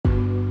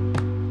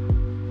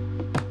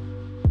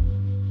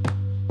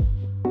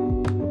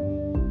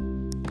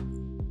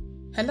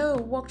Hello,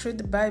 Walk Through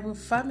the Bible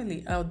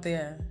family out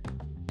there.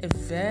 A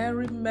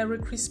very Merry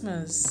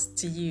Christmas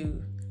to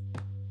you.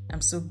 I'm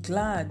so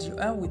glad you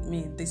are with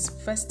me this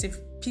festive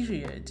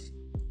period.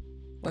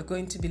 We're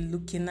going to be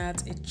looking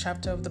at a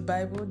chapter of the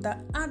Bible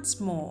that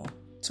adds more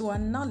to our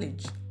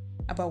knowledge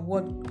about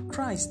what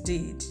Christ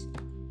did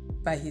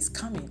by his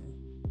coming.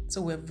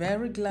 So we're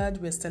very glad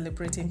we're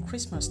celebrating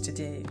Christmas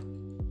today.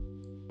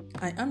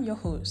 I am your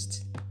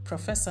host,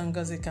 Professor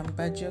Ngozi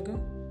Kambadjogu,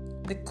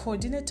 the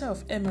coordinator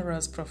of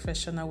Emerald's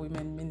Professional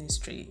Women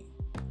Ministry.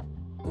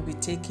 We'll be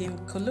taking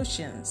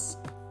Colossians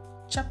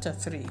chapter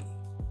 3.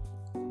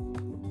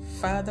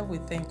 Father, we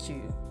thank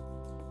you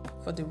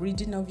for the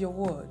reading of your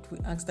word. We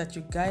ask that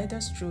you guide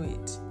us through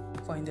it.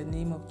 For in the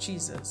name of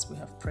Jesus we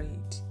have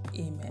prayed.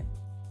 Amen.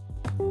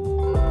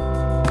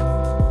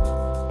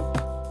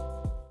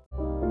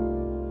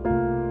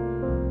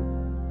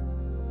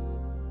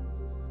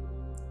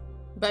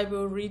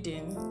 Bible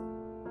reading,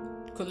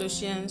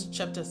 Colossians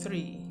chapter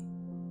 3,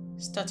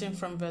 starting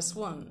from verse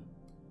 1.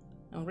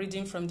 I'm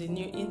reading from the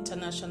New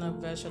International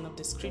Version of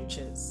the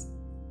Scriptures.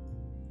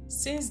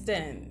 Since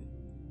then,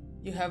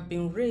 you have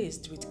been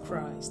raised with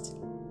Christ.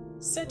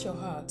 Set your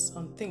hearts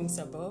on things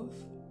above,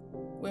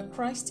 where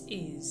Christ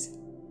is,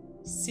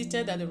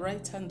 seated at the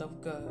right hand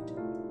of God.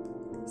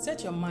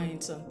 Set your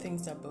minds on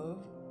things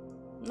above,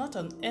 not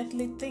on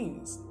earthly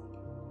things,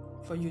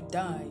 for you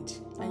died,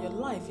 and your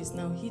life is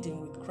now hidden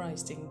with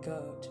Christ in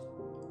God.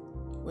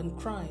 When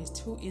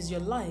Christ, who is your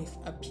life,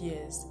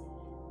 appears,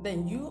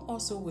 then you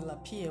also will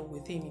appear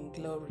with him in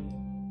glory.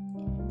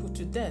 Put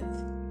to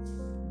death,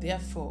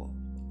 therefore,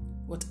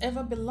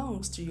 whatever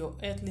belongs to your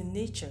earthly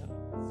nature: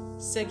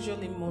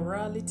 sexual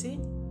immorality,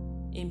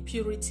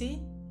 impurity,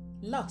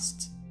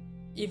 lust,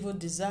 evil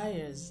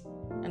desires,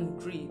 and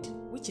greed,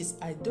 which is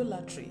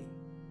idolatry.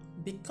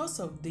 Because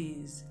of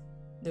these,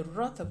 the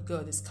wrath of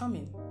God is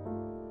coming.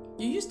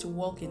 You used to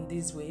walk in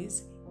these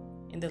ways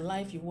in the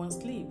life you once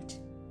lived,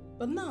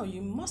 but now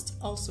you must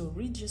also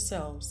rid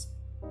yourselves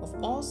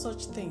of all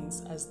such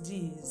things as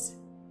these: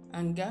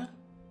 anger,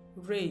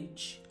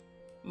 rage,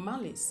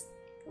 malice,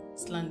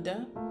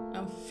 slander,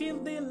 and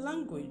filthy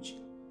language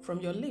from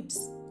your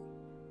lips.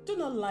 Do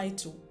not lie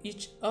to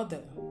each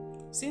other,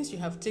 since you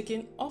have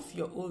taken off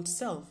your old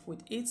self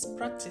with its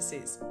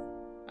practices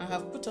and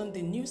have put on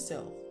the new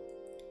self,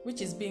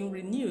 which is being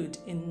renewed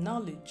in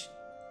knowledge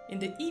in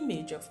the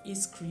image of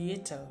its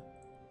creator.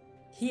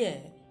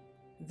 Here,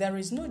 there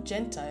is no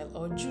Gentile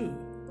or Jew,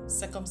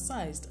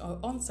 circumcised or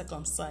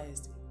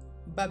uncircumcised,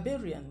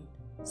 barbarian,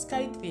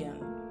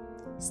 Scythian,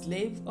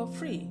 slave or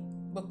free,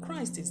 but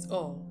Christ is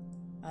all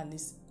and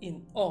is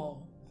in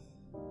all.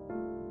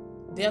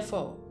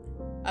 Therefore,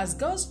 as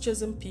God's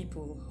chosen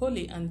people,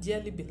 holy and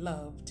dearly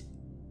beloved,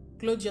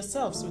 clothe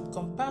yourselves with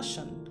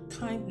compassion,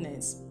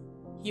 kindness,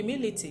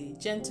 humility,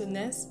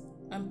 gentleness,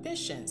 and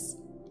patience.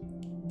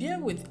 Bear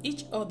with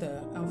each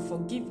other and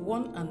forgive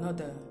one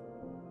another.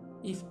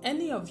 If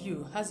any of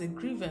you has a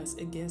grievance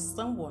against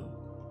someone,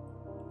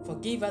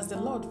 forgive as the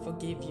Lord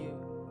forgave you.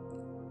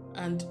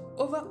 And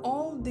over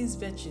all these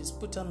virtues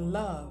put on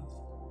love,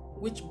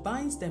 which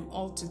binds them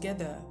all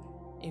together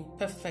in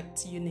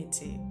perfect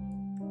unity.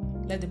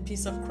 Let the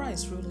peace of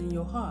Christ rule in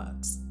your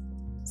hearts,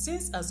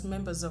 since as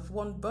members of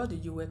one body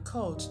you were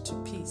called to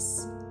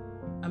peace.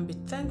 And be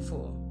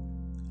thankful.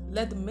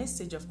 Let the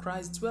message of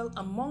Christ dwell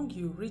among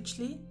you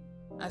richly,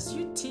 as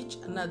you teach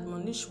and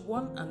admonish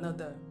one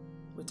another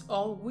with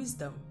all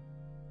wisdom,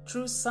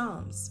 through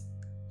psalms,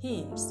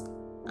 hymns,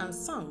 and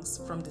songs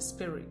from the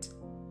Spirit,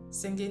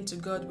 singing to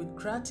God with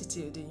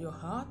gratitude in your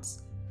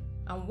hearts.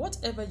 And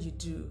whatever you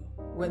do,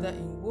 whether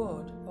in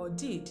word or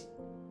deed,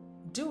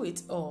 do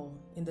it all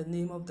in the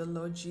name of the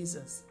Lord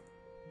Jesus,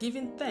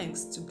 giving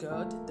thanks to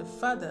God the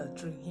Father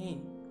through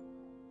him.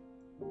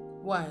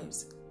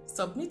 Wives,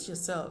 submit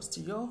yourselves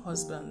to your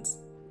husbands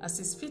as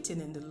is fitting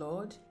in the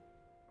Lord.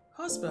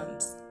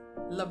 Husbands,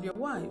 love your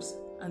wives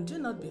and do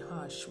not be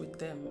harsh with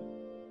them.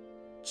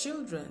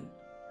 Children,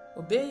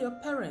 obey your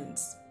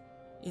parents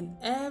in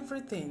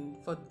everything,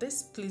 for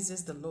this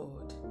pleases the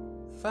Lord.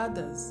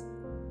 Fathers,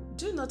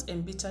 do not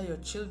embitter your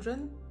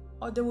children,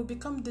 or they will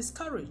become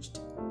discouraged.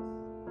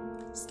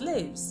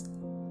 Slaves,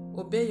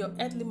 obey your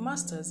earthly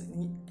masters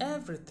in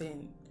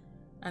everything,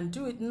 and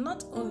do it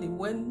not only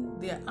when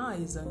their eye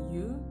is on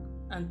you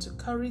and to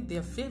curry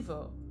their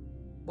favor,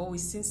 but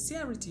with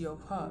sincerity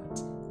of heart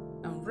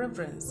and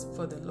reverence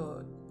for the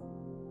Lord.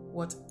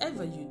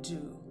 Whatever you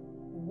do,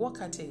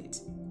 work at it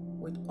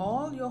with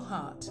all your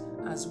heart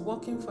as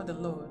working for the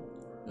Lord,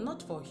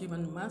 not for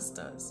human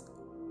masters,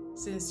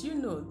 since you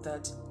know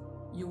that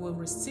you will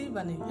receive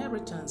an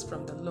inheritance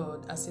from the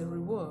Lord as a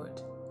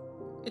reward.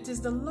 It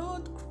is the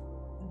Lord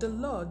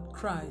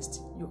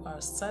Christ you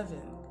are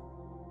serving.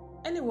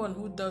 Anyone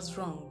who does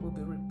wrong will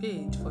be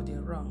repaid for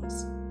their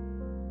wrongs,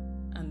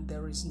 and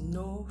there is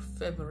no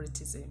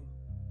favoritism.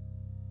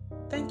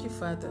 Thank you,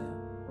 Father,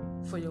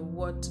 for your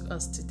word to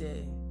us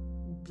today.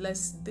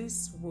 Bless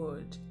this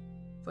word,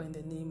 for in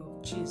the name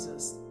of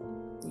Jesus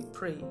we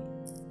pray.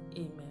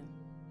 Amen.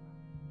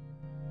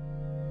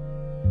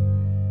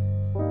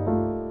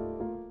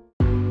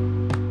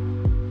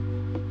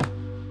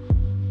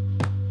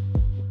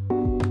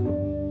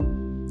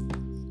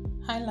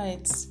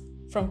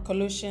 From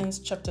Colossians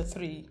chapter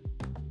 3.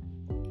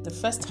 The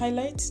first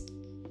highlight,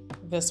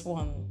 verse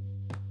 1,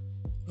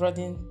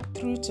 running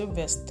through to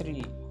verse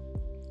 3.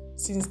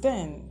 Since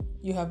then,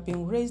 you have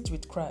been raised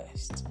with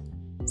Christ.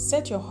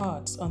 Set your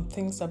hearts on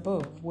things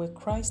above, where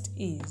Christ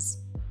is,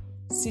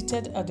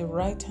 seated at the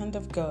right hand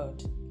of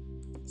God.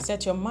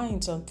 Set your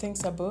minds on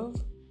things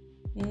above,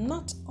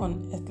 not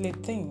on earthly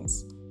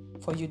things,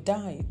 for you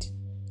died,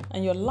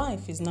 and your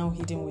life is now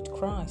hidden with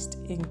Christ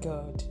in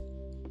God.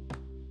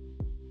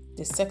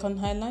 The second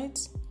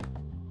highlight,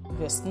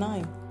 verse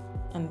 9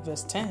 and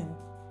verse 10.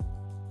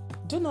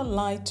 Do not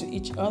lie to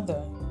each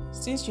other,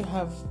 since you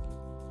have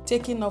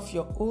taken off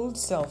your old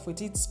self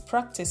with its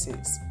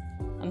practices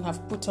and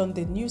have put on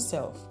the new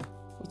self,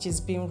 which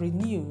is being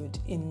renewed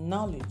in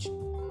knowledge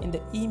in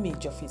the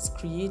image of its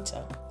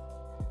creator.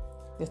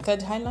 The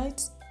third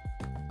highlight,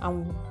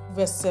 and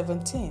verse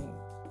 17.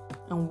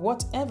 And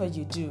whatever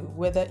you do,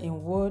 whether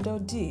in word or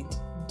deed,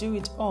 do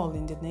it all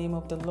in the name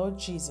of the Lord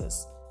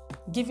Jesus,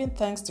 giving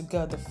thanks to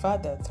God the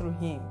Father through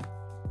him.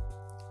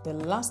 The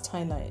last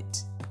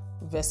highlight,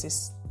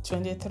 verses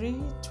 23,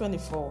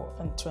 24,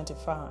 and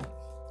 25.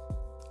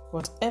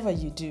 Whatever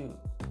you do,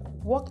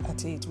 work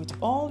at it with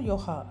all your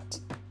heart,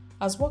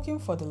 as working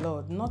for the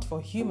Lord, not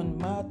for human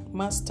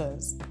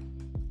masters,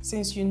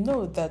 since you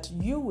know that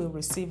you will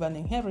receive an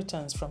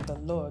inheritance from the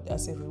Lord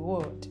as a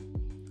reward.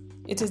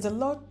 It is the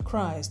Lord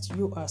Christ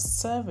you are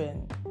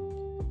serving.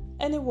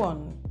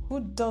 Anyone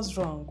who does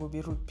wrong will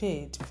be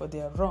repaid for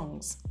their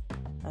wrongs,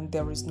 and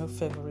there is no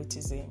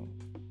favoritism.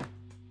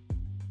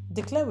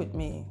 Declare with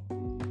me.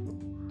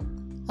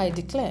 I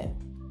declare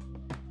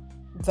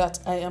that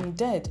I am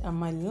dead and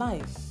my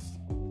life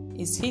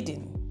is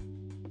hidden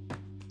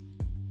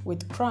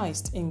with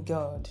Christ in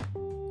God.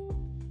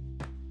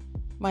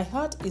 My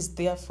heart is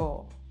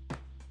therefore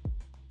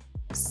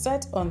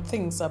set on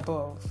things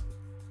above,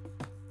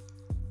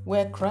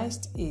 where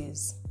Christ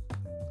is.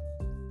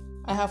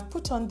 I have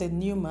put on the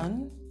new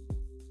man,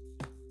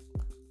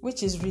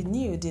 which is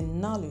renewed in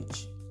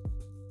knowledge,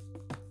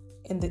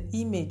 in the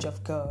image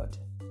of God.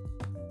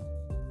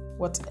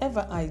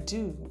 Whatever I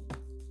do,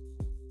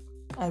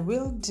 I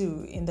will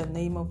do in the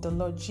name of the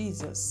Lord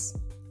Jesus.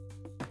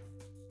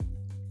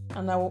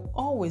 And I will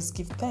always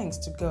give thanks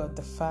to God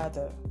the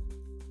Father.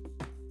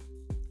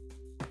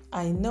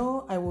 I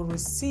know I will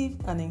receive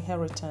an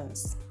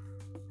inheritance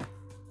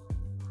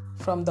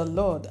from the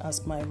Lord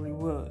as my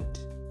reward.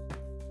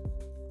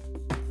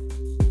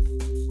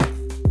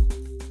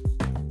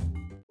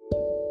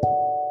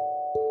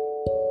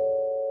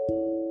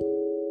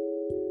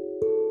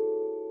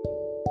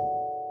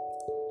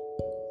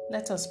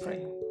 Let us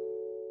pray.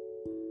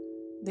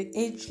 The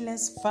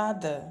ageless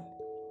Father,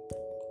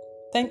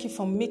 thank you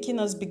for making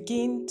us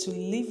begin to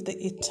live the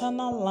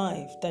eternal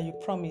life that you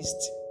promised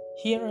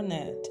here on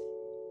earth.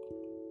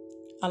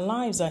 Our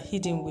lives are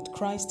hidden with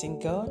Christ in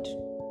God.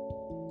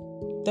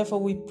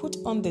 Therefore, we put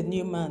on the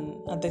new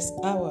man at this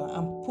hour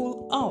and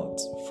pull out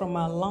from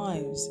our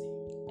lives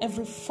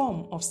every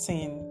form of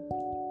sin,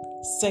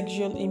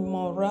 sexual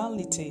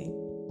immorality,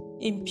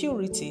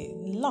 impurity,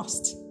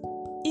 lust,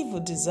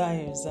 evil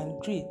desires,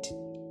 and greed.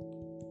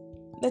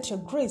 Let your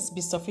grace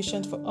be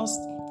sufficient for us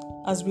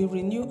as we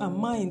renew our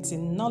minds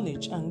in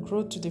knowledge and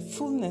grow to the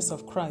fullness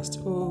of Christ,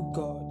 O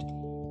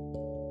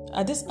God.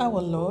 At this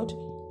hour, Lord,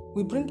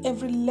 we bring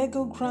every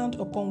legal ground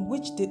upon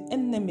which the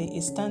enemy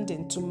is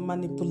standing to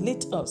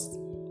manipulate us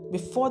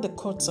before the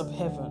courts of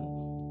heaven.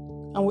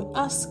 And we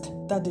ask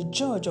that the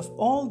judge of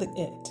all the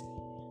earth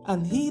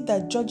and he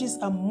that judges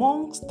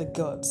amongst the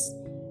gods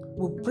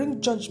will bring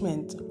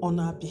judgment on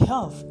our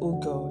behalf, O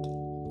God.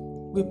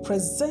 We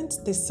present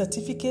the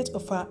certificate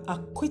of our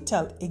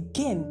acquittal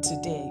again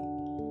today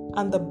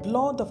and the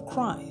blood of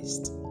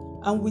Christ,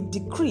 and we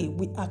decree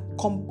we are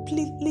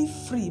completely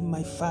free,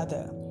 my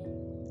Father.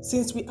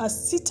 Since we are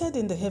seated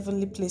in the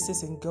heavenly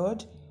places in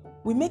God,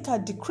 we make our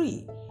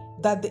decree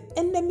that the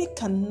enemy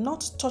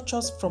cannot touch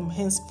us from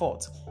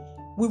henceforth.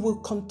 We will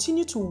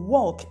continue to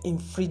walk in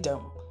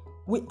freedom.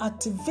 We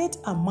activate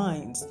our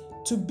minds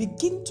to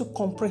begin to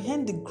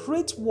comprehend the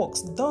great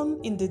works done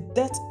in the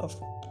death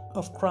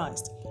of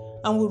Christ,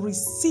 and will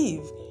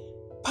receive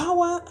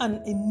power and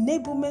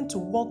enablement to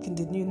walk in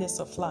the newness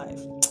of life.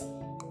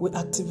 We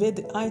activate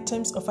the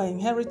items of our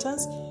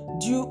inheritance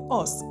due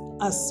us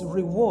as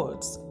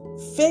rewards: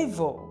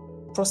 favor,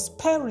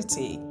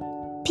 prosperity,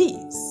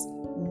 peace,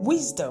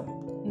 wisdom,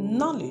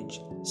 knowledge,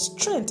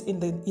 strength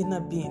in the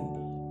inner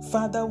being.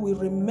 Father, we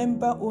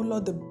remember, O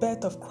Lord, the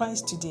birth of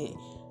Christ today,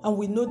 and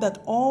we know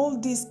that all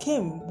this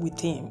came with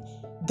him.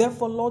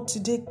 Therefore, Lord,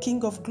 today,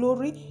 King of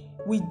glory,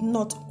 we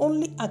not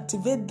only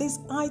activate these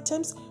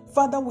items,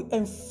 Father, we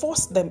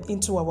enforce them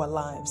into our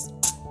lives.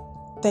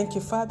 Thank you,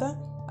 Father,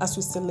 as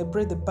we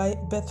celebrate the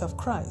birth of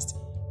Christ.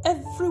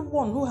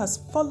 Everyone who has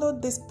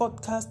followed this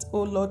podcast,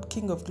 O Lord,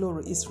 King of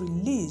glory, is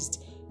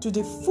released to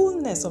the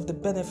fullness of the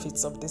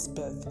benefits of this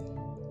birth.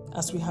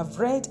 As we have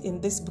read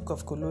in this book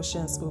of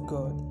Colossians, O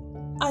God,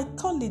 I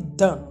call it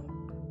done,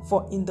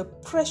 for in the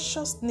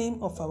precious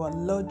name of our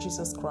Lord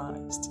Jesus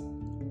Christ,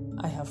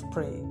 I have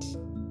prayed.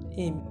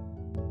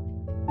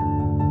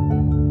 Amen.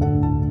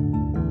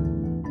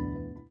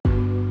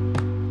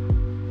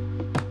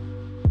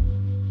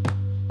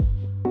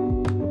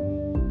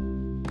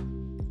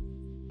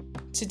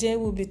 Today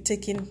we'll be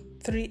taking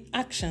 3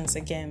 actions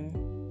again.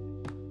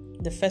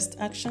 The first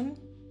action,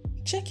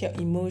 check your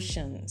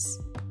emotions.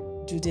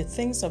 Do the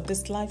things of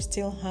this life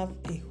still have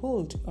a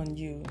hold on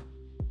you?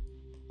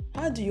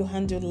 How do you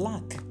handle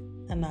lack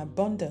and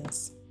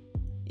abundance,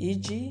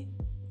 e.g.,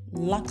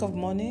 lack of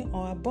money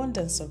or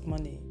abundance of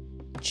money,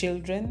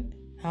 children,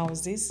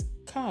 houses,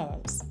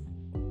 cars?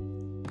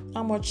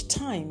 How much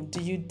time do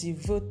you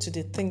devote to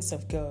the things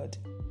of God,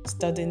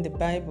 studying the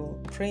Bible,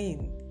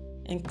 praying,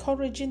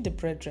 encouraging the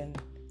brethren,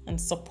 and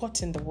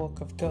supporting the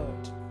work of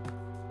God?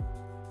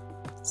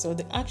 So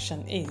the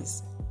action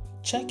is,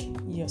 check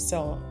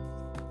yourself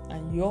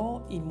and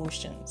your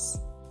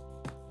emotions.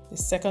 The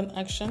second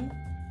action,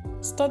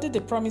 study the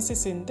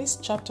promises in this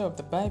chapter of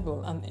the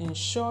Bible and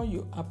ensure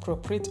you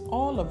appropriate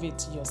all of it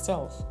to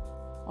yourself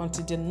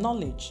until the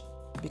knowledge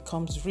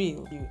becomes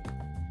real.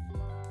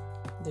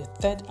 The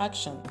third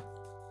action,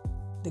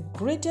 the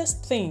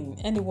greatest thing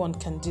anyone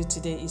can do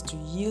today is to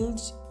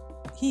yield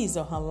his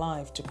or her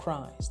life to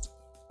Christ.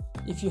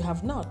 If you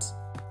have not,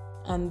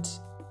 and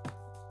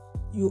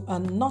you are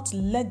not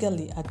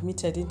legally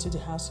admitted into the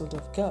household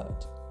of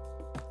God,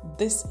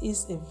 this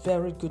is a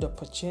very good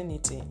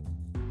opportunity.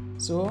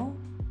 So,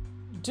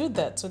 do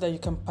that so that you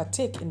can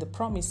partake in the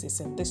promises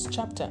in this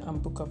chapter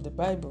and book of the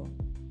Bible.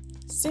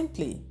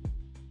 Simply,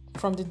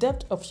 from the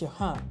depth of your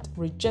heart,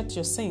 reject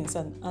your sins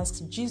and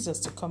ask Jesus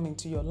to come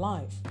into your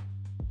life.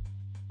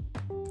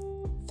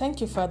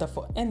 Thank you, Father,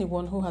 for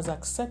anyone who has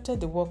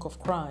accepted the work of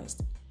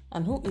Christ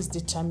and who is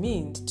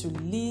determined to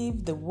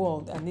leave the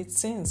world and its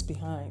sins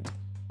behind.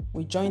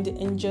 We join the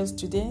angels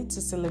today to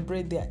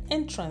celebrate their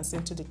entrance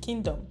into the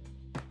kingdom.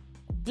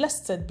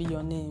 Blessed be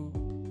your name,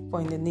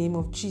 for in the name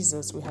of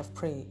Jesus we have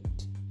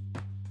prayed.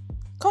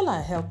 Call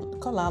our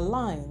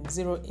line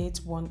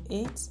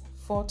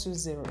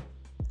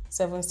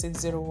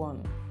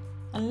 0818-420-7601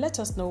 and let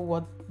us know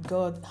what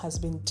God has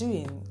been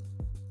doing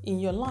in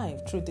your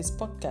life through this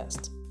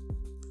podcast.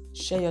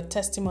 Share your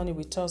testimony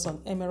with us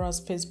on Emerald's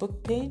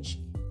Facebook page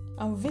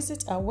and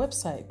visit our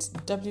website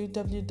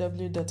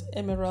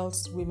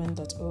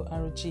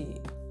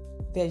www.emeraldswomen.org.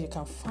 There you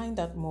can find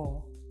out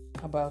more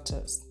about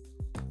us.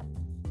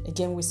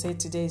 Again, we say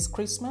today is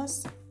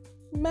Christmas.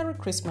 Merry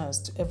Christmas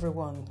to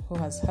everyone who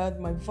has heard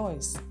my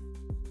voice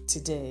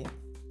today.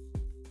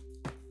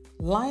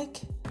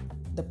 Like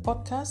the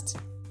podcast,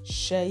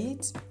 share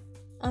it,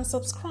 and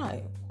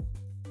subscribe.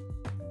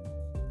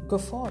 Go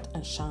forth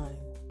and shine,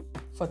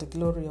 for the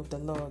glory of the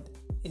Lord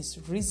is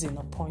risen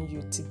upon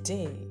you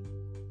today.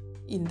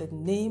 In the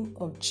name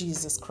of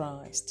Jesus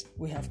Christ,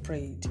 we have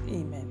prayed.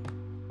 Amen.